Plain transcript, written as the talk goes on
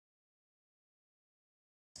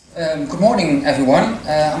Good morning, everyone.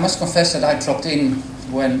 I must confess that I dropped in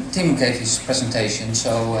when Tim gave his presentation,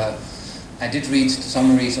 so I did read the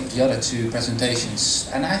summaries of the other two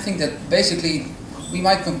presentations, and I think that basically we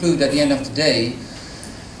might conclude at the end of the day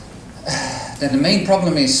that the main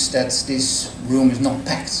problem is that this room is not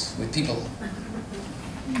packed with people.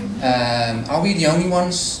 Are we the only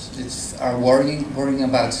ones that are worrying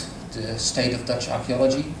about the state of Dutch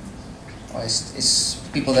archaeology? Or is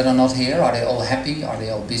people that are not here, are they all happy? Are they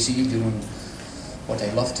all busy doing what they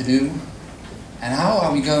love to do? And how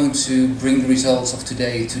are we going to bring the results of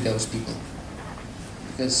today to those people?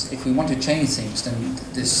 Because if we want to change things, then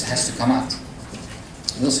this has to come out.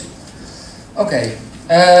 We'll see. Okay,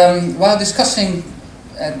 while discussing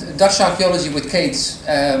Dutch archaeology with Kate,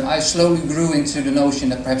 I slowly grew into the notion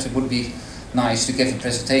that perhaps it would be nice to give a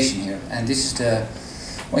presentation here. And this is the,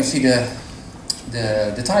 well, you see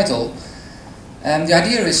the title. The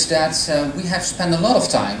idea is that we have spent a lot of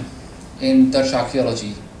time in Dutch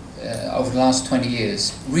archaeology over the last 20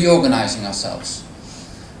 years reorganizing ourselves.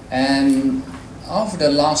 And over the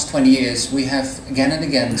last 20 years we have again and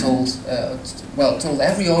again told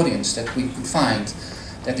every audience that we could find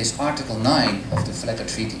that this Article 9 of the Malta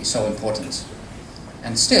Treaty is so important.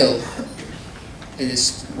 And still,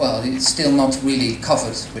 it's still not really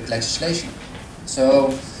covered with legislation.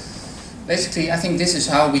 So basically, I think this is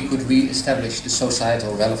how we could re-establish the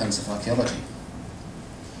societal relevance of archaeology.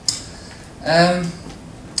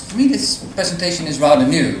 For me, this presentation is rather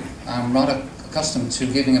new. I'm rather accustomed to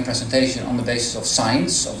giving a presentation on the basis of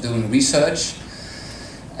science, of doing research.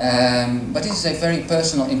 But this is a very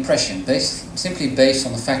personal impression, simply based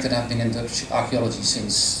on the fact that I've been in Dutch archaeology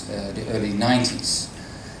since the early 90s.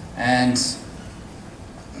 And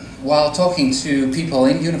while talking to people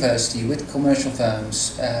in university, with commercial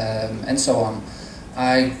firms, and so on,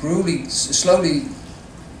 I slowly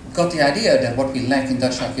got the idea that what we lack in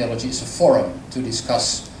Dutch archaeology is a forum to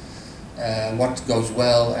discuss what goes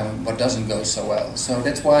well and what doesn't go so well. So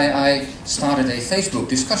that's why I started a Facebook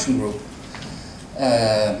discussion group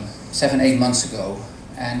 7-8 months ago.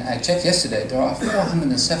 And I checked yesterday, there are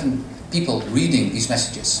 407 people reading these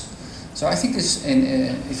messages. So I think this,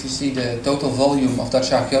 if you see the total volume of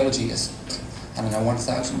Dutch archaeology is, I don't know,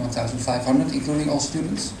 1,000, 1,500, including all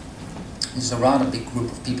students. This is a rather big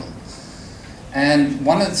group of people. And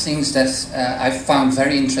one of the things that I found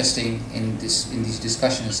very interesting in these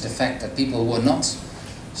discussions is the fact that people were not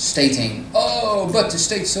stating, oh, but the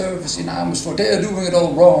state service in Amersfoort, they are doing it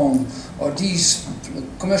all wrong, or these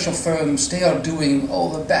commercial firms, they are doing all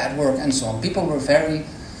the bad work, and so on. People were very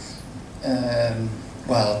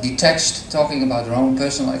detached, talking about their own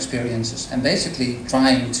personal experiences and basically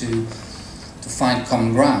trying to find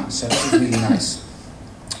common ground. So this is really nice.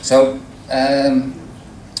 So,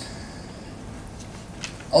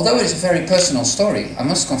 although it is a very personal story, I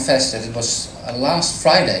must confess that it was last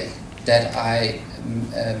Friday that I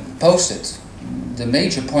posted the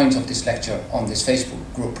major point of this lecture on this Facebook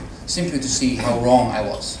group, simply to see how wrong I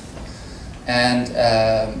was. And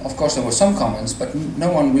of course there were some comments, but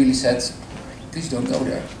no one really said, please don't go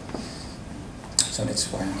there. So that's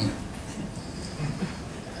why I'm here.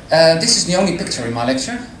 This is the only picture in my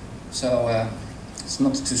lecture, so it's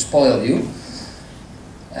not to spoil you.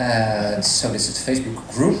 So this is the Facebook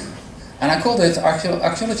group, and I called it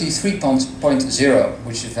Archaeology 3.0,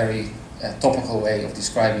 which is a very topical way of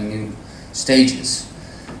describing new stages.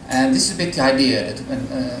 And this is a bit the idea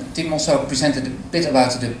that Tim also presented a bit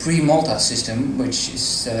about the pre-Malta system, which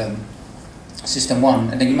is System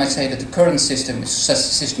 1, and then you might say that the current system is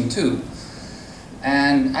System 2.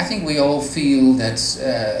 And I think we all feel that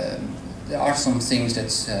there are some things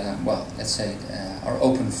that, let's say, are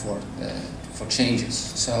open for changes.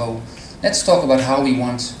 So let's talk about how we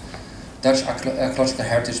want Dutch archaeological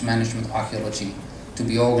heritage management archaeology to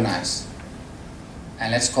be organized.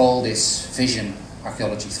 And let's call this vision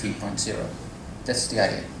Archaeology 3.0. That's the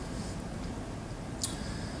idea.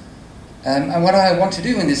 And what I want to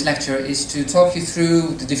do in this lecture is to talk you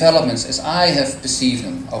through the developments as I have perceived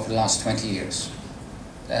them over the last 20 years.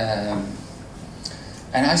 And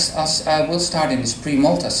I will start in this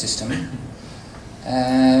pre-Malta system.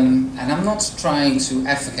 And I'm not trying to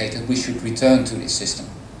advocate that we should return to this system.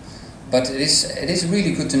 But it is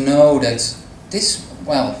really good to know that this,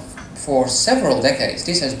 for several decades,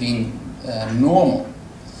 this has been normal.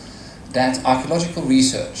 That archaeological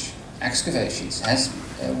research, excavations,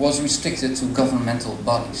 was restricted to governmental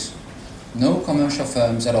bodies. No commercial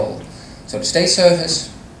firms at all. So the state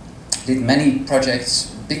service did many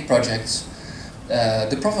projects, big projects.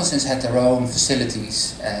 The provinces had their own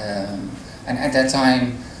facilities, and at that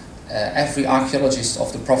time every archaeologist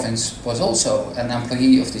of the province was also an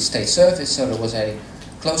employee of the state service, so there was a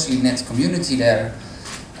closely knit community there.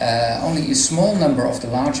 Only a small number of the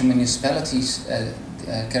larger municipalities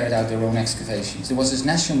carried out their own excavations. There was this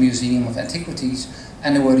National Museum of Antiquities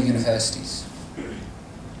and there were the universities.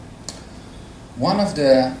 One of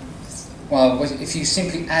the, well, if you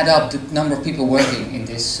simply add up the number of people working in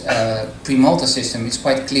this pre-Malta system, it's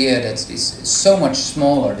quite clear that it's so much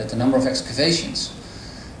smaller that the number of excavations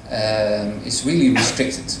is really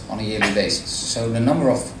restricted on a yearly basis. So the number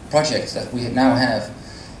of projects that we now have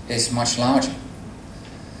is much larger.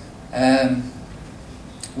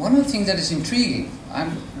 One of the things that is intriguing,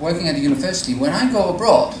 I'm working at a university, when I go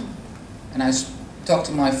abroad and I talk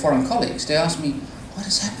to my foreign colleagues, they ask me, what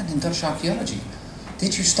has happened in Dutch archaeology?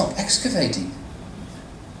 Did you stop excavating?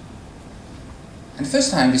 And the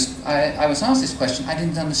first time I was asked this question, I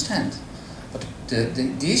didn't understand. But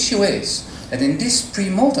the issue is that in this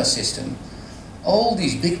pre-Malta system, all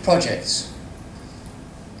these big projects,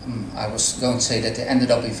 I was going to say that they ended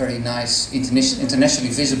up in very nice internationally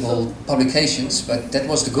visible publications, but that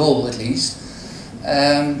was the goal at least.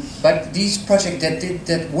 But these projects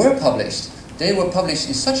that were published, they were published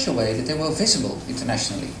in such a way that they were visible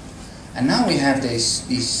internationally. And now we have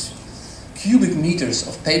these cubic meters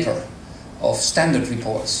of paper, of standard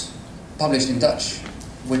reports, published in Dutch,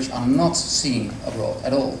 which are not seen abroad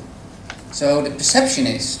at all. So the perception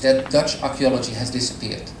is that Dutch archaeology has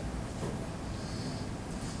disappeared.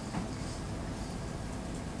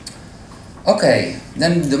 Okay,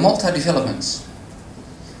 then the Malta developments.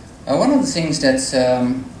 One of the things that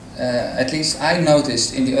at least I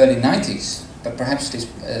noticed in the early 90s, but perhaps this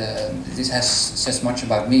says much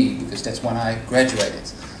about me because that's when I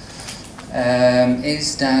graduated,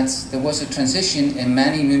 is that there was a transition in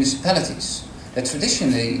many municipalities. That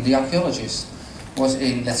traditionally the archaeologist was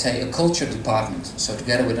in, let's say, a culture department, so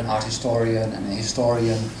together with an art historian and a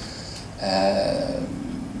historian.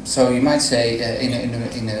 So you might say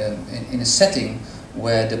in a setting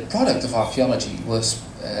where the product of archaeology was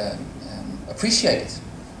appreciated.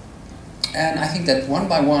 And I think that one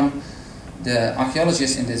by one, the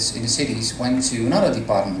archaeologists in the cities went to another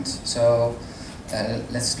department. So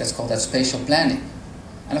let's call that spatial planning.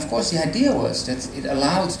 And of course, the idea was that it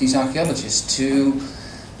allowed these archaeologists to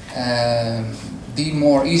be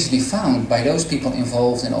more easily found by those people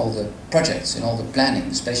involved in all the projects, in all the planning,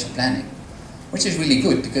 the spatial planning. Which is really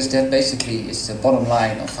good, because that basically is the bottom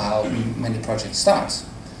line of how many projects start.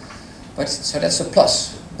 So that's a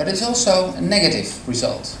plus. But it's also a negative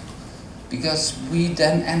result, because we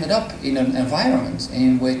then ended up in an environment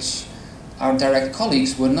in which our direct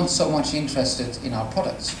colleagues were not so much interested in our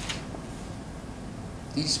products.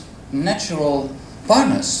 These natural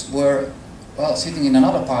partners were, well, sitting in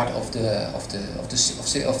another part of the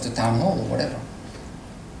town hall or whatever.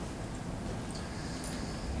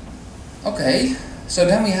 Okay, so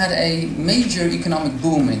then we had a major economic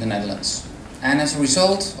boom in the Netherlands. And as a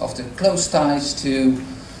result of the close ties to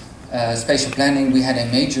spatial planning, we had a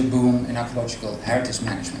major boom in archaeological heritage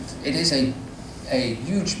management. It is a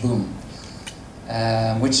huge boom,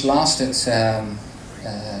 which lasted,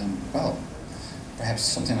 well, perhaps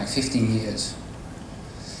something like 15 years.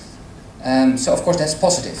 So of course that's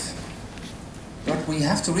positive. But we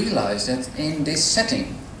have to realize that in this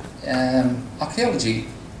setting, archaeology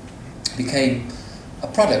became a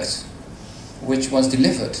product which was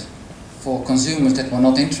delivered for consumers that were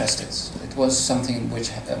not interested. It was something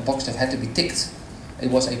which, a box that had to be ticked.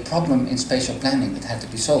 It was a problem in spatial planning that had to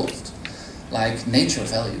be solved, like nature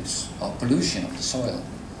values or pollution of the soil.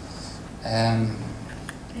 And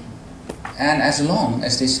as long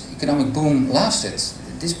as this economic boom lasted,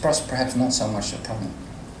 this was perhaps not so much a problem.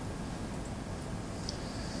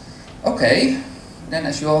 Okay. Then,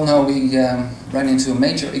 as you all know, we ran into a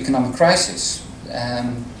major economic crisis,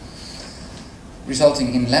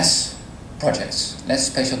 resulting in less projects, less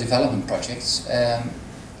spatial development projects.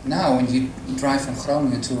 Now, when you drive from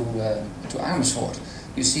Groningen to Amersfoort,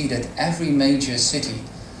 you see that every major city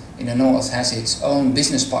in the north has its own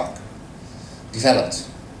business park developed.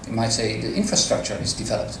 You might say the infrastructure is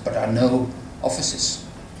developed, but there are no offices.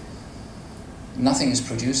 Nothing is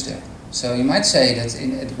produced there. So you might say that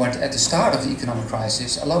at the start of the economic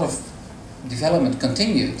crisis, a lot of development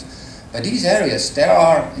continued. But these areas, they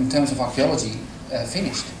are, in terms of archaeology,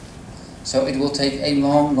 finished. So it will take a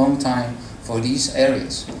long, long time for these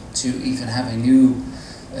areas to even have a new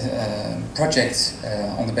project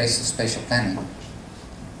on the basis of spatial planning.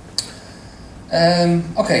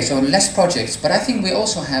 Okay, so less projects, but I think we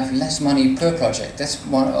also have less money per project. That's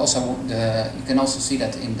one also you can also see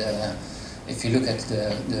that in the, if you look at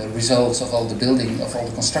the results of all the building, of all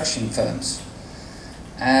the construction firms.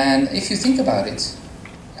 And if you think about it,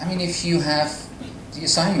 I mean, if you have the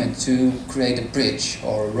assignment to create a bridge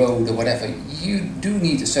or a road or whatever, you do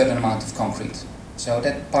need a certain amount of concrete. So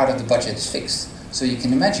that part of the budget is fixed. So you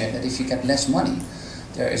can imagine that if you get less money,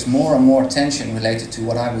 there is more and more attention related to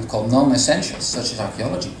what I would call non-essentials, such as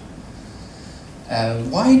archaeology.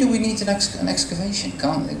 Why do we need an excavation?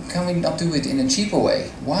 Can we not do it in a cheaper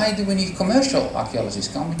way? Why do we need commercial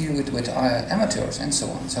archaeologists? Can't we do it with amateurs and so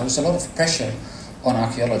on? So there's a lot of pressure on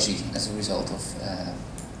archaeology as a result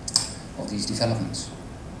of these developments.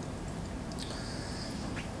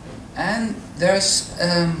 And there's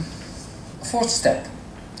a fourth step.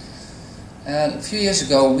 A few years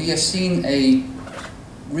ago we have seen a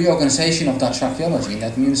reorganization of Dutch archaeology,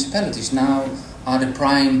 that municipalities now are the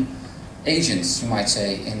prime agents, you might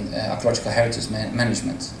say, in archaeological heritage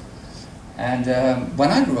management. And when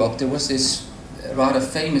I grew up, there was this rather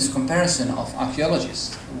famous comparison of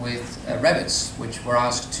archaeologists with rabbits, which were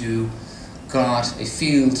asked to guard a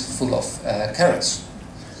field full of carrots.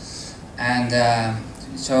 And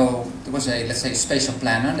so there was a, let's say, spatial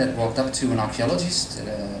planner that walked up to an archaeologist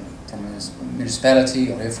from a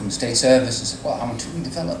municipality or from the state service and said, well, I want to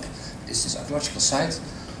redevelop this archaeological site.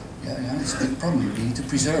 Yeah, it's a big problem. We need to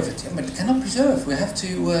preserve it. Yeah, but we cannot preserve. We have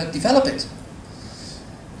to develop it.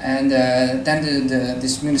 And then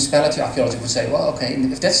this municipality archaeologist would say, well, okay,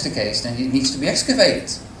 if that's the case, then it needs to be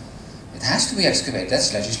excavated. It has to be excavated.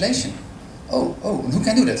 That's legislation. Oh, and who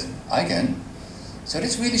can do that? I can. So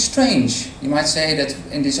that's really strange. You might say that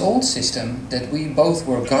in this old system that we both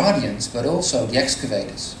were guardians, but also the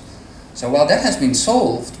excavators. So while that has been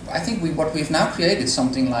solved, I think what we've now created is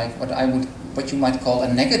something like what you might call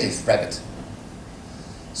a negative rabbit.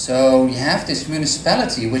 So you have this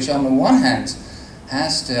municipality which on the one hand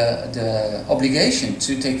has the obligation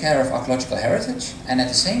to take care of archaeological heritage and at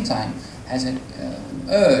the same time has an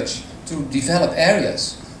urge to develop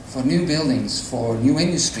areas for new buildings, for new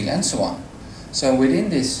industry and so on. So within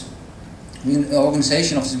this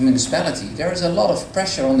organization of the municipality there is a lot of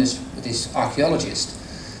pressure on this archaeologist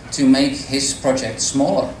to make his project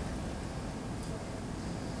smaller.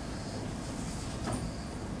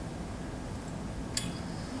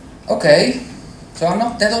 Okay, so I'm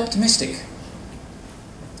not that optimistic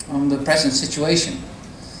on the present situation.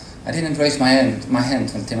 I didn't raise my hand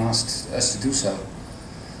when Tim asked us to do so.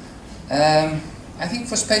 I think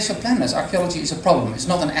for spatial planners, archaeology is a problem. It's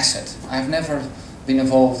not an asset. I've never been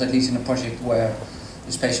involved, at least in a project where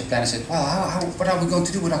the spatial planner said, well, what are we going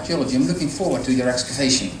to do with archaeology? I'm looking forward to your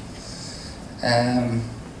excavation. And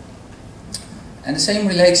the same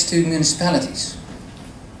relates to municipalities.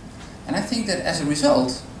 And I think that as a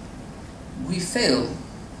result, we fail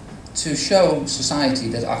to show society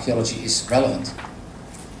that archaeology is relevant.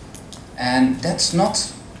 And that's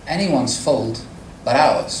not anyone's fault but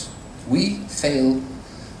ours. We fail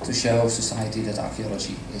to show society that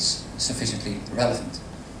archaeology is sufficiently relevant.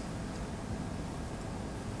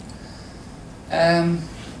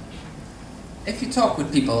 If you talk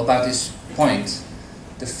with people about this point,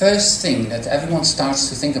 the first thing that everyone starts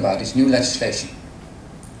to think about is new legislation.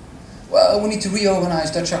 Well, we need to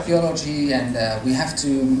reorganize Dutch archaeology and we have to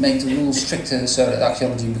make the rules stricter so that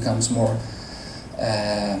archaeology becomes more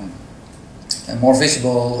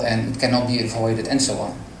visible and it cannot be avoided and so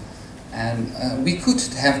on. And we could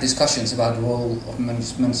have discussions about the role of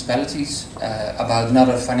municipalities, about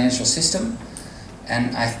another financial system,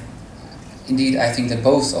 and indeed I think that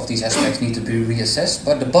both of these aspects need to be reassessed,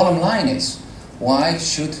 but the bottom line is, why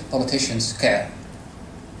should politicians care?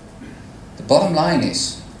 The bottom line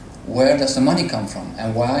is, where does the money come from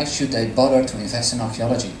and why should they bother to invest in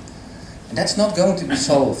archaeology? And that's not going to be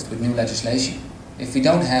solved with new legislation if we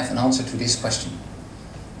don't have an answer to this question.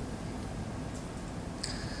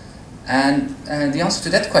 And the answer to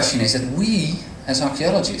that question is that we, as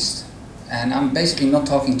archaeologists, and I'm basically not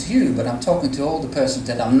talking to you, but I'm talking to all the persons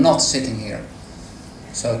that are not sitting here.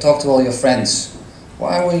 So talk to all your friends.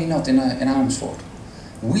 Why were you not in Amersfoort?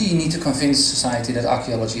 We need to convince society that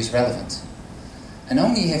archaeology is relevant. And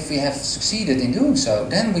only if we have succeeded in doing so,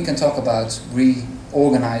 then we can talk about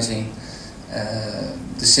reorganizing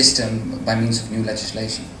the system by means of new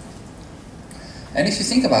legislation. And if you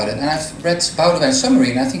think about it, and I've read Boudewijn's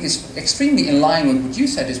summary, and I think it's extremely in line with what you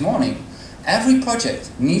said this morning, every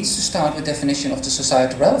project needs to start with definition of the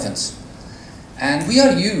societal relevance. And we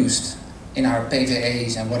are used in our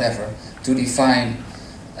PVAs and whatever to define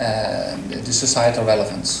the societal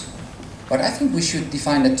relevance. But I think we should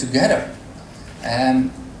define that together.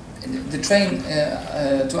 The train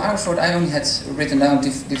to Amersfoort, I only had written down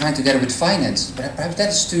define together with finance, but perhaps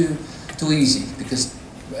that's too easy, because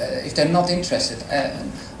if they're not interested,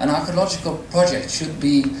 an archaeological project should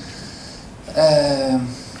be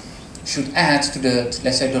should add to the,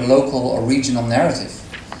 let's say, the local or regional narrative.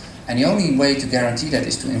 And the only way to guarantee that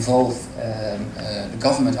is to involve the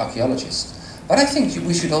government archaeologists. But I think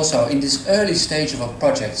we should also, in this early stage of a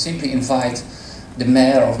project, simply invite the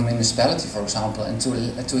mayor of a municipality, for example, and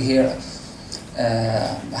to hear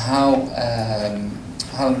how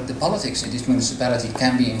the politics in this municipality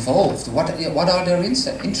can be involved. What are their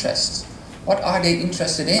interests? What are they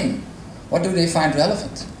interested in? What do they find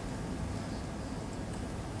relevant?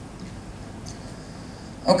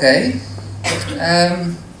 Okay.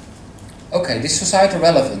 Okay, this societal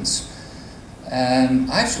relevance.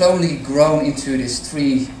 I've slowly grown into this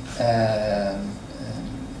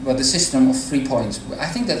the system of 3 points. I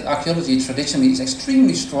think that archaeology traditionally is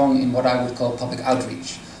extremely strong in what I would call public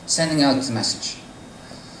outreach, sending out the message.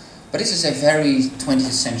 But this is a very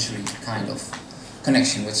 20th century kind of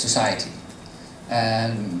connection with society.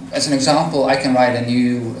 As an example, I can write a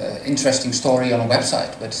new interesting story on a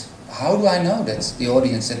website, but how do I know that the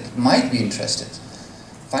audience that might be interested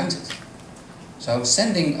finds it? So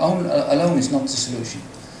sending alone is not the solution.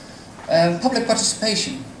 Public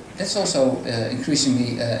participation, that's also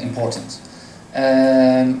increasingly important.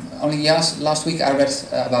 Only last week I read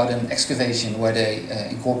about an excavation where they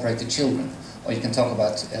incorporated children, or you can talk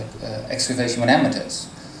about excavation with amateurs.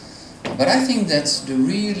 But I think that the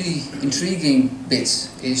really intriguing bit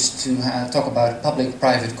is to talk about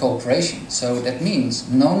public-private cooperation. So that means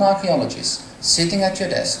non-archaeologists sitting at your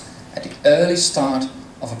desk at the early start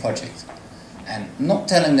of a project and not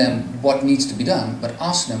telling them what needs to be done, but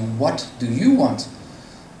ask them, what do you want?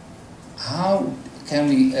 How can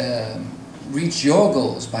we reach your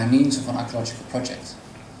goals by means of an archaeological project?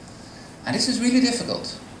 And this is really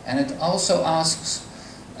difficult, and it also asks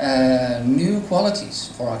new qualities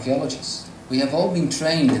for archaeologists. We have all been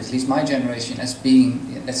trained, at least my generation, as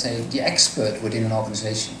being, let's say, the expert within an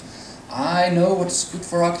organization. I know what's good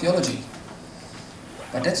for archaeology.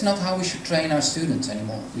 But that's not how we should train our students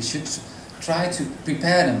anymore. We should try to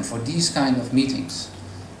prepare them for these kind of meetings,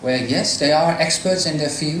 where yes, they are experts in their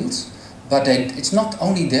fields, but it's not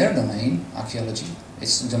only their domain, archaeology,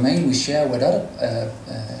 it's a domain we share with other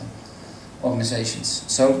organizations.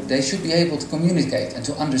 So they should be able to communicate and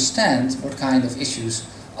to understand what kind of issues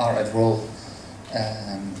are at role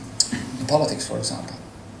in politics, for example.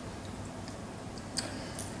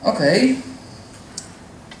 Okay.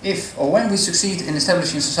 If or when we succeed in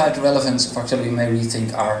establishing societal relevance of archaeology, we may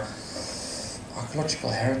rethink our archaeological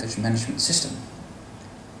heritage management system.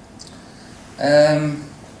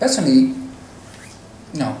 Personally,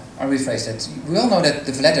 no, I'll rephrase that. We all know that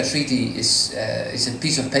the Malta Treaty is a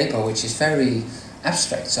piece of paper which is very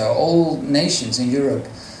abstract. So all nations in Europe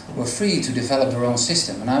were free to develop their own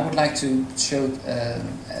system. And I would like to show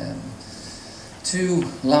two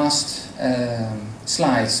last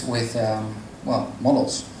slides with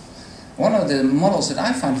models. One of the models that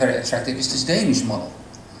I find very attractive is this Danish model,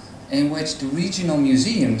 in which the regional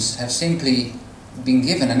museums have simply been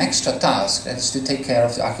given an extra task, that is to take care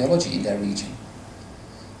of the archaeology in their region.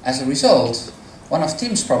 As a result, one of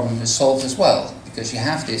Tim's problems is solved as well, because you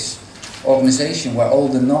have this organization where all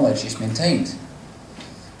the knowledge is maintained.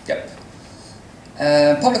 Yep.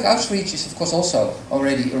 Public outreach is of course also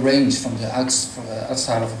already arranged from the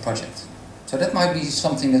outside of a project. So that might be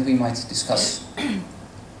something that we might discuss.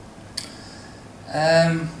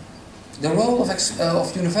 The role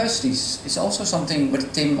of universities is also something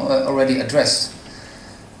that Tim already addressed.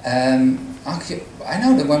 I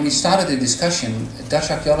know that when we started the discussion,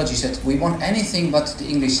 Dutch archaeology said we want anything but the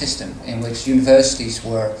English system, in which universities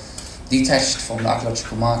were detached from the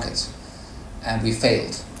archaeological market, and we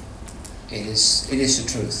failed. It is the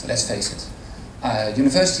truth, let's face it.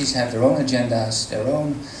 Universities have their own agendas, their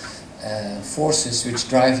own forces which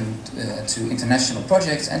drive them to international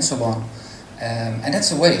projects and so on, and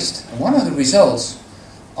that's a waste. And one of the results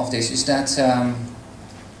of this is that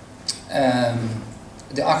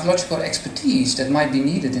the archaeological expertise that might be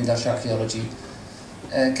needed in Dutch archaeology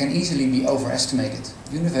can easily be overestimated.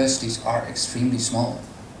 Universities are extremely small.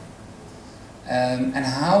 And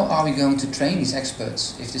how are we going to train these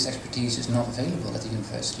experts if this expertise is not available at the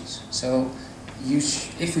universities? So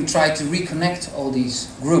if we try to reconnect all these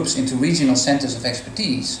groups into regional centers of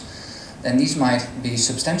expertise, then these might be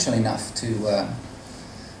substantial enough to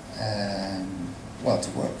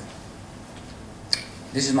work.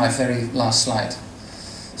 This is my very last slide.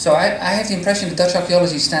 So I have the impression that Dutch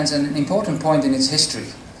archaeology stands at an important point in its history.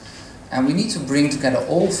 And we need to bring together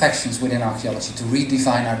all factions within archaeology to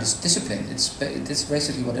redefine our discipline. It's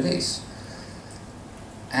basically what it is.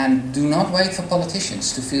 And do not wait for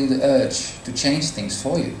politicians to feel the urge to change things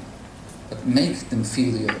for you, but make them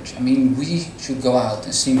feel the urge. I mean, we should go out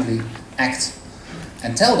and simply act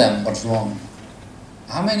and tell them what's wrong.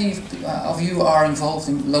 How many of you are involved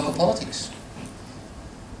in local politics?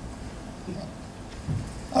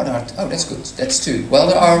 Oh, that's good. That's 2. Well,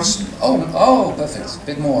 there are... Oh, perfect. A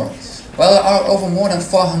bit more. Well, there are over more than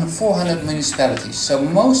 400 municipalities. So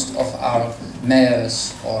most of our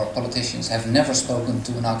mayors or politicians have never spoken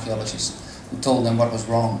to an archaeologist who told them what was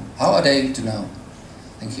wrong. How are they to know?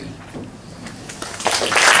 Thank you.